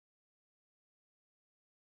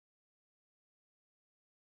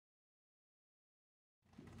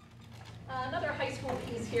Another high school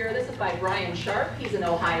piece here. This is by Bryan Sharpe. He's an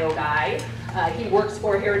Ohio guy. He works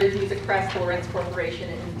for Heritage Music Press, Lawrence Corporation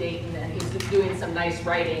in Dayton, and he's just doing some nice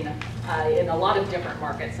writing in a lot of different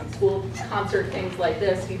markets. Some school concert things like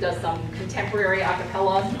this. He does some contemporary a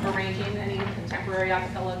cappella arranging. Any contemporary a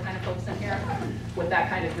cappella kind of folks in here with that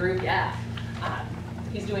kind of group? Yeah.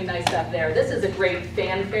 He's doing nice stuff there. This is a great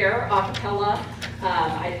fanfare a cappella.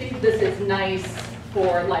 I think this is nice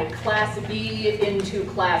for like Class B into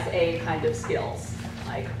Class A kind of skills.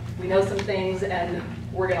 Like, we know some things and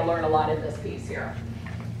we're going to learn a lot in this piece here.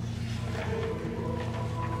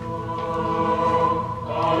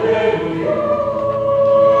 Alleluia.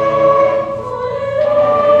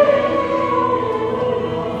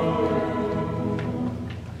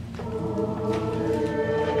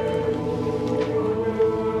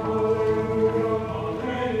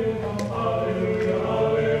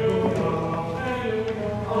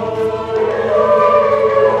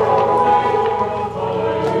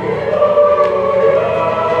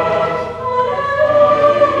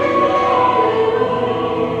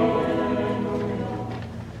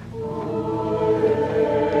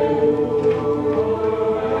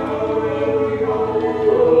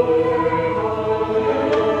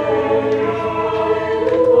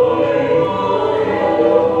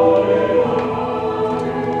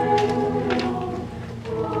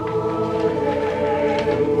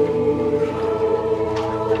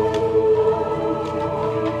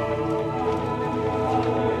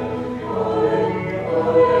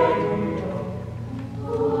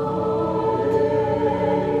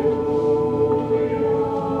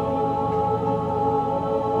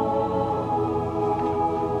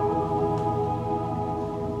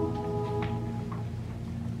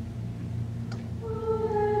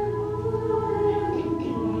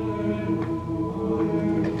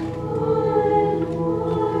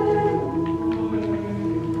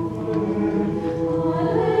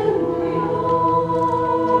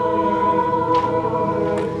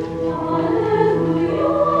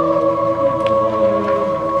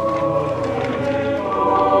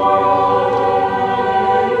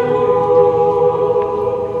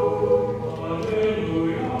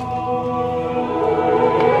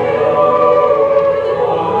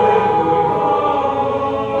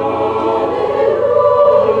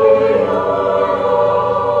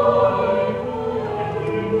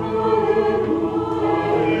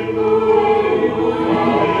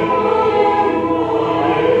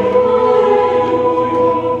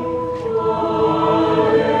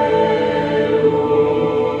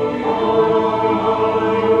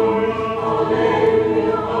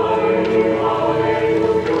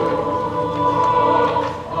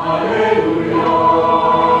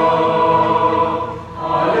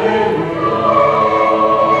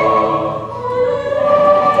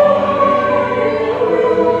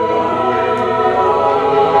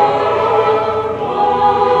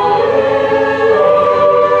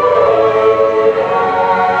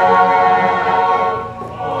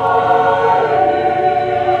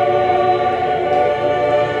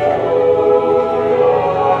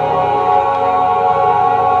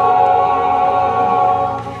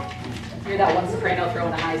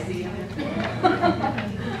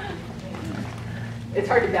 It's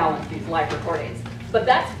hard to balance these live recordings, but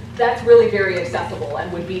that's really very accessible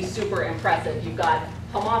and would be super impressive. You've got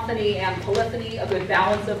homophony and polyphony, a good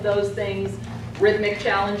balance of those things, rhythmic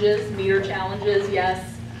challenges, meter challenges,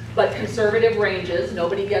 yes, but conservative ranges,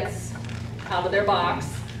 nobody gets out of their box,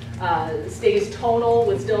 stays tonal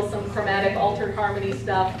with still some chromatic altered harmony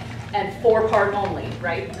stuff, and 4-part only,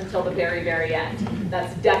 right, until the very, very end.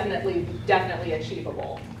 That's definitely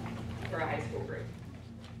achievable for a high school group.